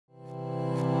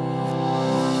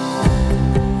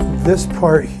This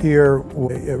part here,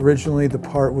 originally the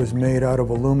part was made out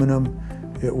of aluminum.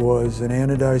 It was an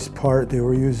anodized part. They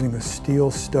were using a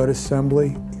steel stud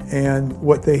assembly. And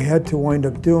what they had to wind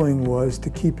up doing was,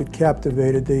 to keep it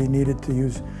captivated, they needed to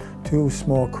use 2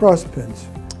 small cross pins.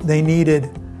 They needed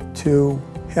to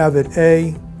have it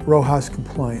RoHS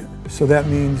compliant. So that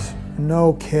means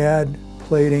no CAD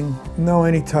plating, no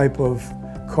any type of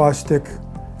caustic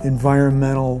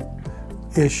environmental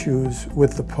issues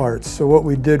with the parts. So what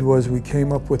we did was we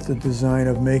came up with the design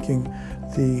of making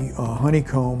the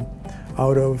honeycomb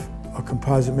out of a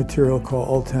composite material called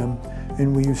Ultem,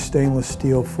 and we used stainless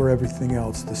steel for everything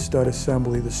else, the stud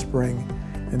assembly, the spring,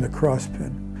 and the cross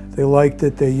pin. They liked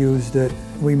it, they used it.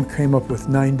 We came up with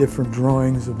 9 different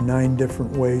drawings of 9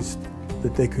 different ways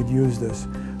that they could use this.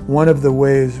 One of the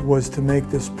ways was to make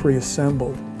this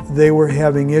pre-assembled. They were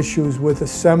having issues with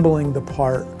assembling the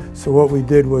part, so what we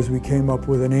did was we came up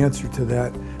with an answer to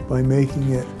that by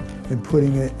making it and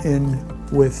putting it in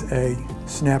with a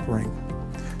snap ring.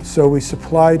 So we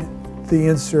supplied the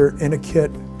insert in a kit,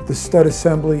 the stud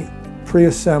assembly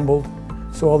pre-assembled,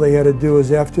 so all they had to do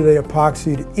is, after they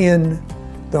epoxied in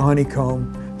the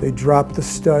honeycomb, they dropped the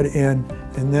stud in,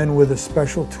 and then with a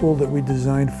special tool that we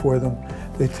designed for them,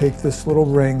 they take this little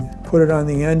ring, put it on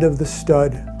the end of the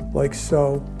stud like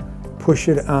so, push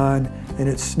it on, and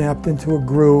it snapped into a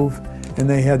groove, and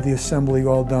they had the assembly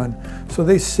all done. So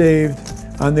they saved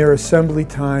on their assembly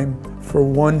time. For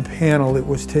one panel, it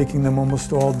was taking them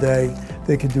almost all day.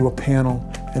 They could do a panel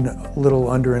in a little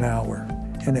under an hour,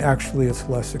 and actually it's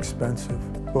less expensive.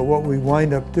 But what we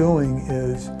wind up doing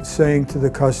is saying to the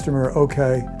customer,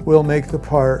 okay, we'll make the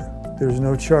part. There's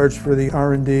no charge for the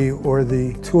R&D or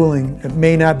the tooling. It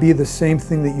may not be the same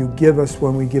thing that you give us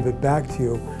when we give it back to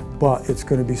you, but it's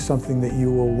going to be something that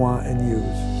you will want and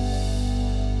use.